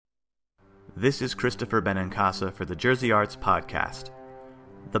This is Christopher Benincasa for the Jersey Arts Podcast.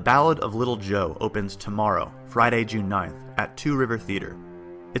 The Ballad of Little Joe opens tomorrow, Friday, June 9th, at Two River Theater.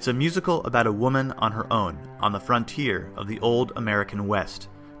 It's a musical about a woman on her own on the frontier of the old American West,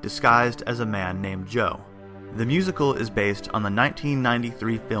 disguised as a man named Joe. The musical is based on the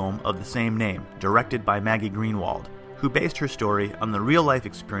 1993 film of the same name, directed by Maggie Greenwald, who based her story on the real-life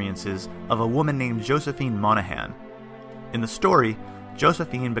experiences of a woman named Josephine Monahan. In the story,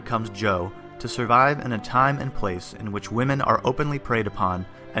 Josephine becomes Joe to survive in a time and place in which women are openly preyed upon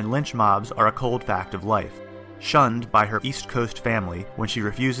and lynch mobs are a cold fact of life. Shunned by her East Coast family when she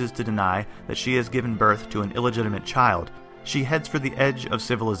refuses to deny that she has given birth to an illegitimate child, she heads for the edge of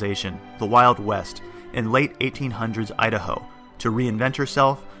civilization, the Wild West, in late 1800s Idaho, to reinvent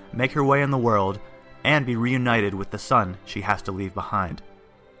herself, make her way in the world, and be reunited with the son she has to leave behind.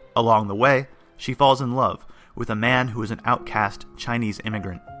 Along the way, she falls in love with a man who is an outcast Chinese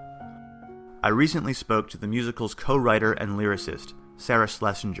immigrant. I recently spoke to the musical's co-writer and lyricist, Sarah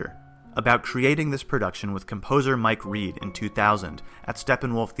Schlesinger, about creating this production with composer Mike Reed in 2000 at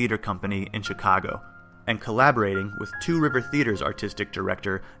Steppenwolf Theater Company in Chicago, and collaborating with Two River Theater's artistic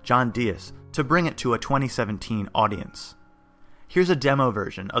director, John Diaz, to bring it to a 2017 audience. Here's a demo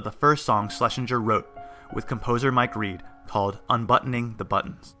version of the first song Schlesinger wrote with composer Mike Reed called Unbuttoning the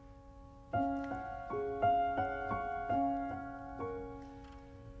Buttons.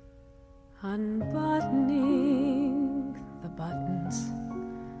 Unbuttoning the buttons,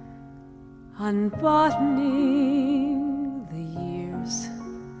 unbuttoning the years,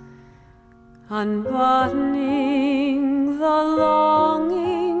 unbuttoning the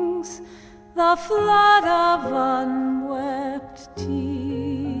longings, the flood of unwept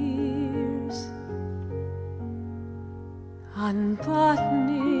tears,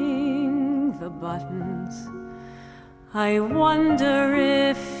 unbuttoning the buttons. I wonder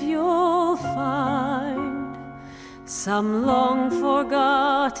if you'll find some long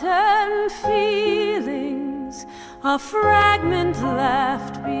forgotten feelings, a fragment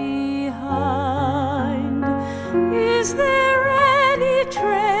left behind. Is there any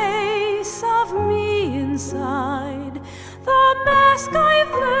trace of me inside the mask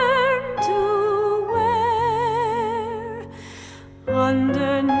I've learned to wear?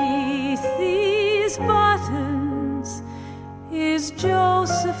 Underneath these buttons is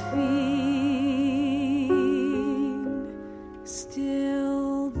Josephine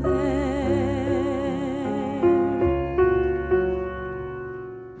still there?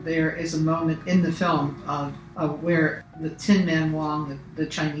 There is a moment in the film of where the Tin Man Wong, the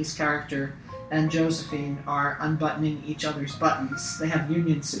Chinese character, and Josephine are unbuttoning each other's buttons. They have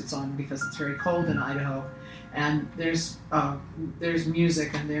union suits on because it's very cold in Idaho, and there's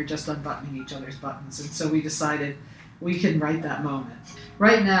music, and they're just unbuttoning each other's buttons. And so we decided we can write that moment.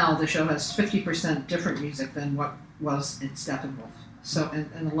 Right now, the show has 50% different music than what was in Steppenwolf. So,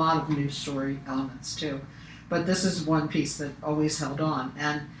 and a lot of new story elements too. But this is one piece that always held on.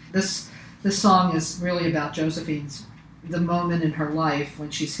 And this song is really about Josephine's, the moment in her life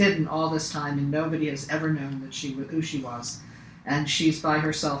when she's hidden all this time and nobody has ever known that who she was. And she's by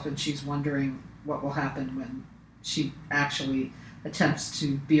herself and she's wondering what will happen when she actually attempts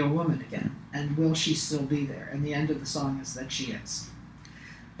to be a woman again, and will she still be there? And the end of the song is that she is.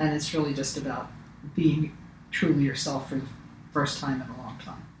 And it's really just about being truly yourself for the first time in a long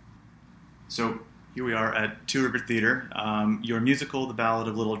time. So here we are at Two River Theater. Your musical, The Ballad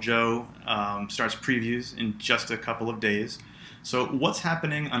of Little Joe, starts previews in just a couple of days. So what's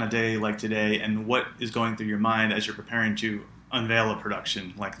happening on a day like today, and what is going through your mind as you're preparing to unveil a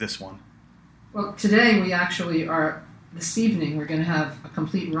production like this one? Well, today we actually are... This evening, we're going to have a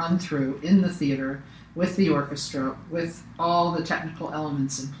complete run-through in the theater with the orchestra, with all the technical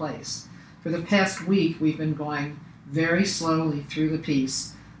elements in place. For the past week, we've been going very slowly through the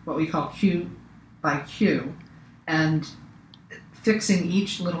piece, what we call cue by cue, and fixing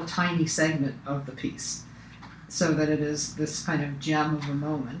each little tiny segment of the piece so that it is this kind of gem of a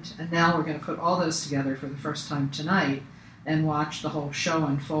moment. And now we're going to put all those together for the first time tonight and watch the whole show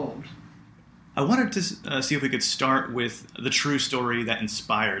unfold. I wanted to see if we could start with the true story that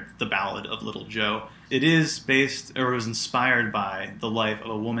inspired The Ballad of Little Joe. It is based, or was inspired by, the life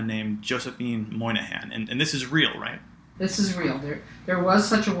of a woman named Josephine Moynihan. And this is real, right? This is real. There was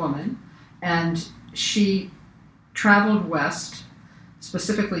such a woman, and she traveled west,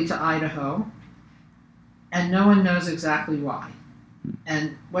 specifically to Idaho, and no one knows exactly why.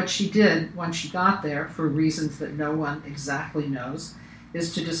 And what she did when she got there, for reasons that no one exactly knows,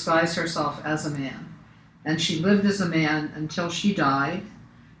 is to disguise herself as a man. And she lived as a man until she died,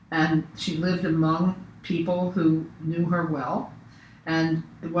 and she lived among people who knew her well. And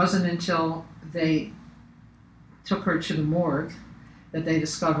it wasn't until they took her to the morgue that they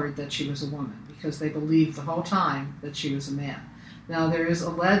discovered that she was a woman, because they believed the whole time that she was a man. Now, there is a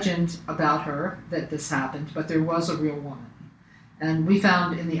legend about her that this happened, but there was a real woman. And we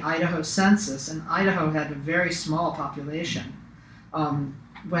found in the Idaho census, and Idaho had a very small population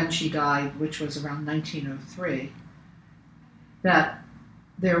when she died, which was around 1903, that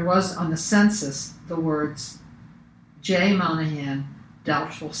there was on the census the words J. Monahan,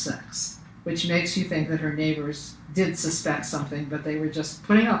 doubtful sex, which makes you think that her neighbors did suspect something, but they were just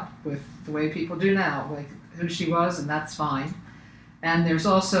putting up with the way people do now, like who she was, and that's fine. And there's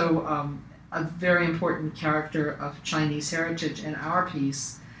also a very important character of Chinese heritage in our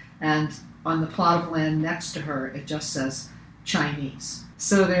piece, and on the plot of land next to her, it just says Chinese.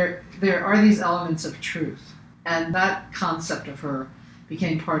 So there are these elements of truth, and that concept of her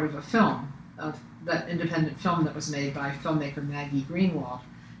became part of a film, of that independent film that was made by filmmaker Maggie Greenwald,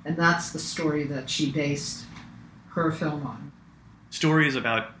 and that's the story that she based her film on. Stories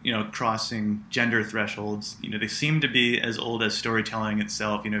about, crossing gender thresholds, they seem to be as old as storytelling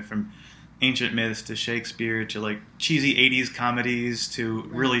itself, from ancient myths to Shakespeare to like cheesy 80s comedies to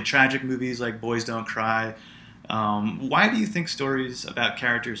really tragic movies like Boys Don't Cry. Why do you think stories about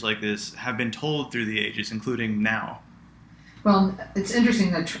characters like this have been told through the ages, including now? Well, it's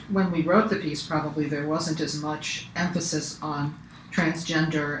interesting that when we wrote the piece, probably there wasn't as much emphasis on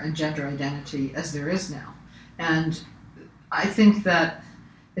transgender and gender identity as there is now. And I think that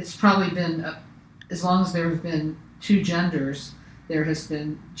it's probably been, as long as there have been two genders, there has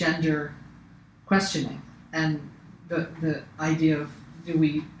been gender questioning, and the idea of do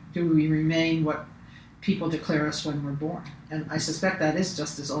we remain what people declare us when we're born. And I suspect that is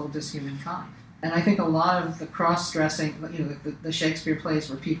just as old as humankind. And I think a lot of the cross-dressing, the Shakespeare plays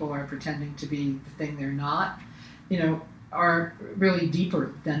where people are pretending to be the thing they're not, are really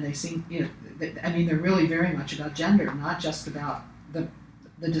deeper than they seem. They're really very much about gender, not just about the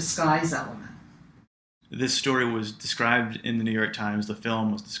disguise element. This story was described in the New York Times, the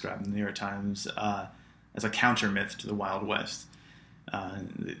film was described in the New York Times as a counter-myth to the Wild West.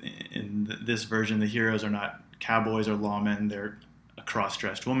 In this version, the heroes are not cowboys or lawmen, they're a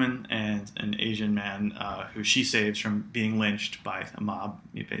cross-dressed woman and an Asian man who she saves from being lynched by a mob,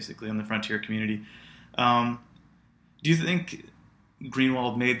 basically, in the frontier community. Do you think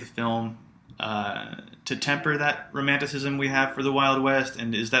Greenwald made the film to temper that romanticism we have for the Wild West,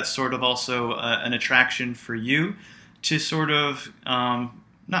 and is that sort of also an attraction for you to sort of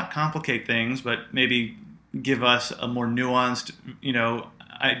not complicate things, but maybe give us a more nuanced,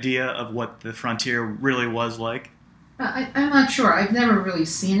 idea of what the frontier really was like? I'm not sure. I've never really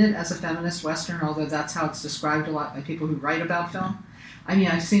seen it as a feminist Western, although that's how it's described a lot by people who write about film.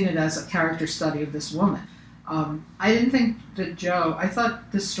 I've seen it as a character study of this woman. I didn't think that I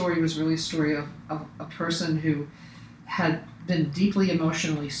thought this story was really a story of a person who had been deeply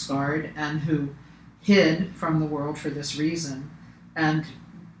emotionally scarred and who hid from the world for this reason and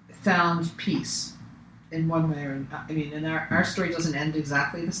found peace in one way or another. And our story doesn't end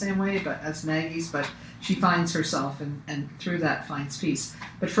exactly the same way, but as Maggie's, but she finds herself and through that finds peace.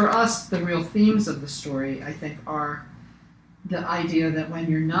 But for us, the real themes of the story, I think, are the idea that when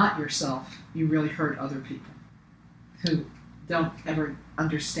you're not yourself, you really hurt other people who don't ever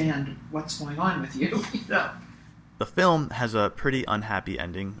understand what's going on with you. The film has a pretty unhappy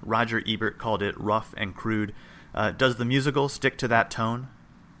ending. Roger Ebert called it rough and crude. Does the musical stick to that tone?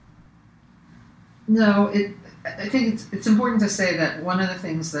 No, I think it's important to say that one of the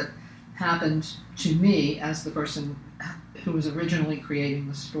things that happened to me as the person who was originally creating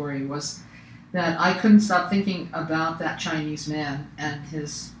the story was that I couldn't stop thinking about that Chinese man and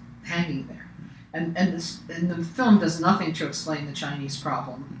his hanging there. And the film does nothing to explain the Chinese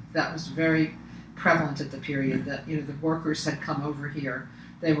problem. That was very prevalent at the period, that the workers had come over here.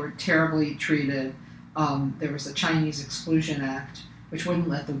 They were terribly treated. There was the Chinese Exclusion Act, which wouldn't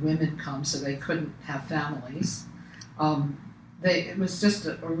let the women come, so they couldn't have families. It was just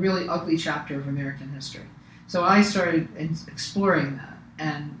a really ugly chapter of American history. So I started exploring that,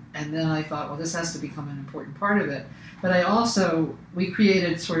 and then I thought, well, this has to become an important part of it. But we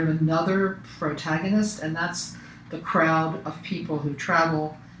created sort of another protagonist, and that's the crowd of people who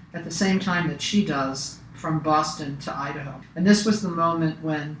travel at the same time that she does from Boston to Idaho. And this was the moment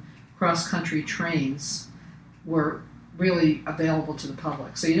when cross-country trains were really available to the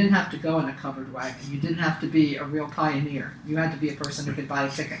public. So you didn't have to go in a covered wagon. You didn't have to be a real pioneer. You had to be a person who could buy a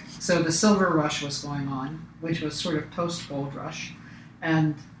ticket. So the Silver Rush was going on, which was sort of post-Gold Rush.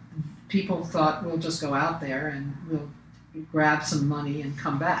 And people thought, we'll just go out there and we'll grab some money and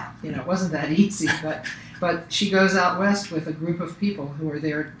come back. It wasn't that easy, but But she goes out west with a group of people who are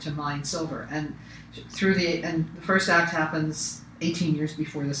there to mine silver, and the first act happens 18 years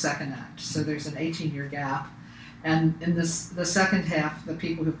before the second act, so there's an 18-year gap. And in the second half, the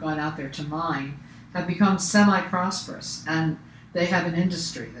people who've gone out there to mine have become semi-prosperous, and they have an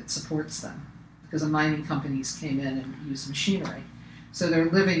industry that supports them because the mining companies came in and used machinery. So they're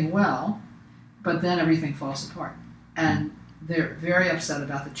living well, but then everything falls apart. And they're very upset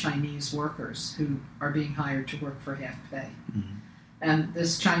about the Chinese workers who are being hired to work for half pay. Mm-hmm. And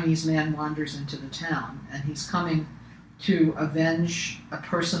this Chinese man wanders into the town, and he's coming to avenge a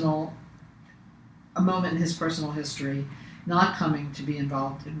moment in his personal history, not coming to be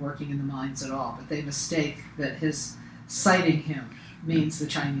involved in working in the mines at all, but they mistake that his citing him means the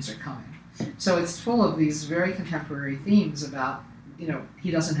Chinese are coming. So it's full of these very contemporary themes about, he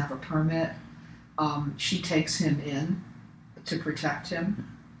doesn't have a permit, she takes him in to protect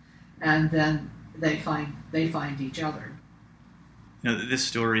him, and then they find each other. This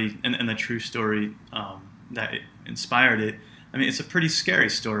story and the true story that inspired it, I mean, it's a pretty scary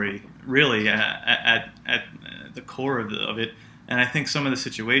story, really, at the core of it. And I think some of the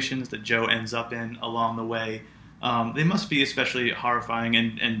situations that Jo ends up in along the way, they must be especially horrifying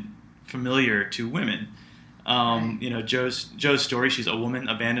and familiar to women. Jo's story, she's a woman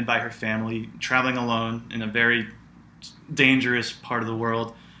abandoned by her family, traveling alone in a very dangerous part of the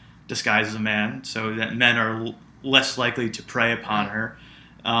world, disguised as a man, so that men are less likely to prey upon her.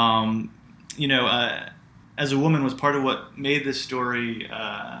 As a woman, was part of what made this story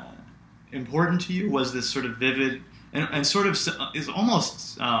important to you? Was this sort of vivid and sort of is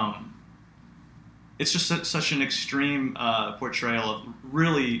almost it's just such an extreme portrayal of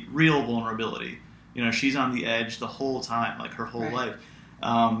really real vulnerability. She's on the edge the whole time, like her whole life,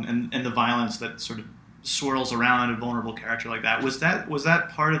 and the violence that sort of swirls around a vulnerable character like that. Was that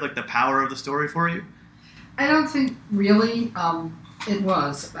part of like the power of the story for you? I don't think really it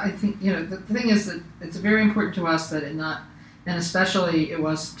was. I think the thing is that it's very important to us that and especially it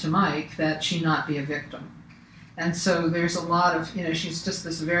was to Mike, that she not be a victim. And so there's a lot of she's just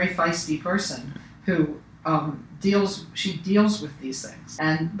this very feisty person who deals with these things,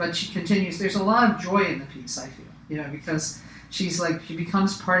 but she continues. There's a lot of joy in the piece, I feel, because she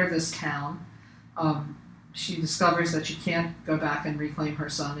becomes part of this town. She discovers that she can't go back and reclaim her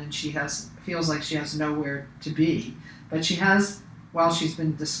son, and feels like she has nowhere to be. But she has, while she's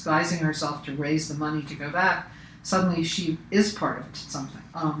been disguising herself to raise the money to go back, suddenly she is part of something.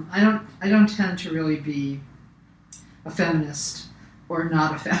 I don't tend to really be a feminist or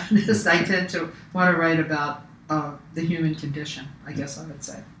not a feminist. I tend to want to write about the human condition, I guess I would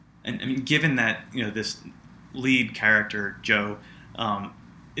say. And I mean, given that this lead character Jo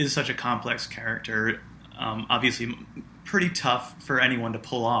is such a complex character, obviously pretty tough for anyone to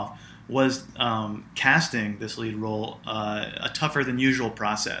pull off. Was casting this lead role a tougher than usual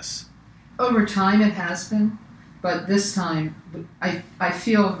process? Over time it has been, but this time I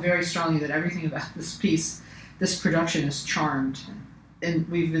feel very strongly that everything about this production is charmed, and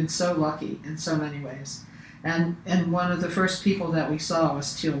we've been so lucky in so many ways. And one of the first people that we saw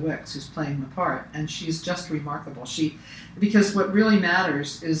was Teal Wicks, who's playing the part, and she's just remarkable. Because what really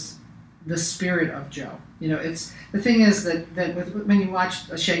matters is the spirit of Jo. It's the thing is that when you watch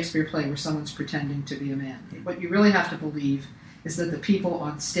a Shakespeare play where someone's pretending to be a man, what you really have to believe is that the people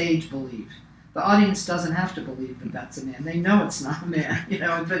on stage believe. The audience doesn't have to believe that that's a man. They know it's not a man,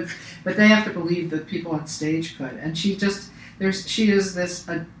 but they have to believe that people on stage could. And she is this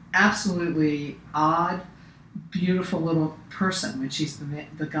absolutely odd, beautiful little person when she's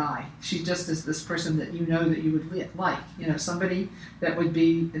the guy. She just is this person that that you would like. Somebody that would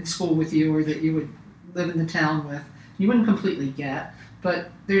be in school with you or that you would live in the town with. You wouldn't completely get,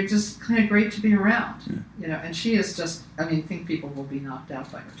 but they're just kind of great to be around. Yeah. And she is just, I think people will be knocked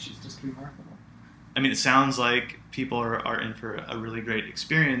out by her. She's just remarkable. I mean, it sounds like people are in for a really great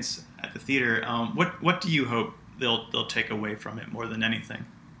experience at the theater. What do you hope they'll take away from it more than anything?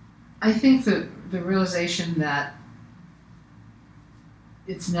 I think the realization that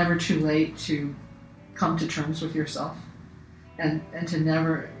it's never too late to come to terms with yourself and to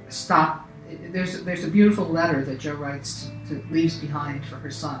never stop. There's a beautiful letter that Jo writes leaves behind for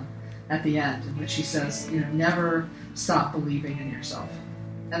her son at the end, in which she says, never stop believing in yourself.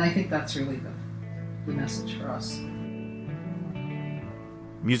 And I think that's really the message for us.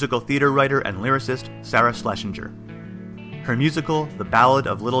 Musical theater writer and lyricist Sarah Schlesinger. Her musical, The Ballad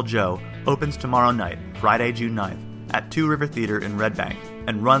of Little Jo, opens tomorrow night, Friday, June 9th, at Two River Theater in Red Bank,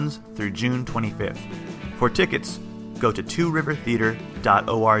 and runs through June 25th. For tickets, go to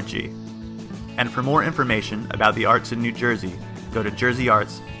tworivertheater.org. And for more information about the arts in New Jersey, go to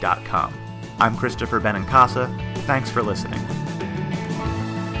jerseyarts.com. I'm Christopher Benincasa. Thanks for listening.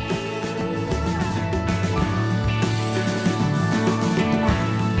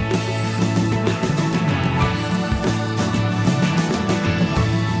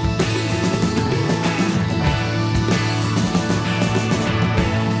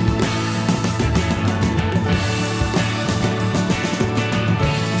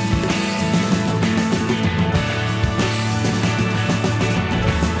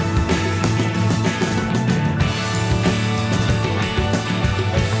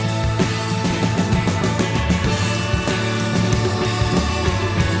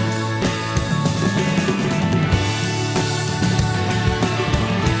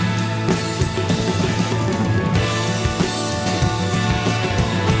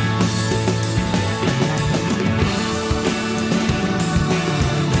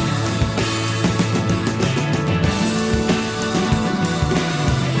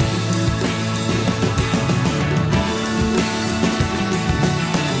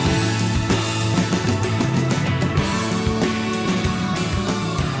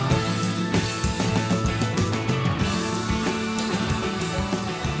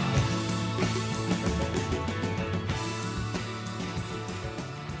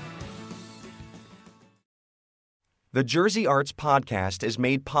 The Jersey Arts Podcast is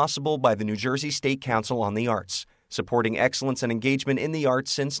made possible by the New Jersey State Council on the Arts, supporting excellence and engagement in the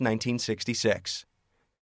arts since 1966.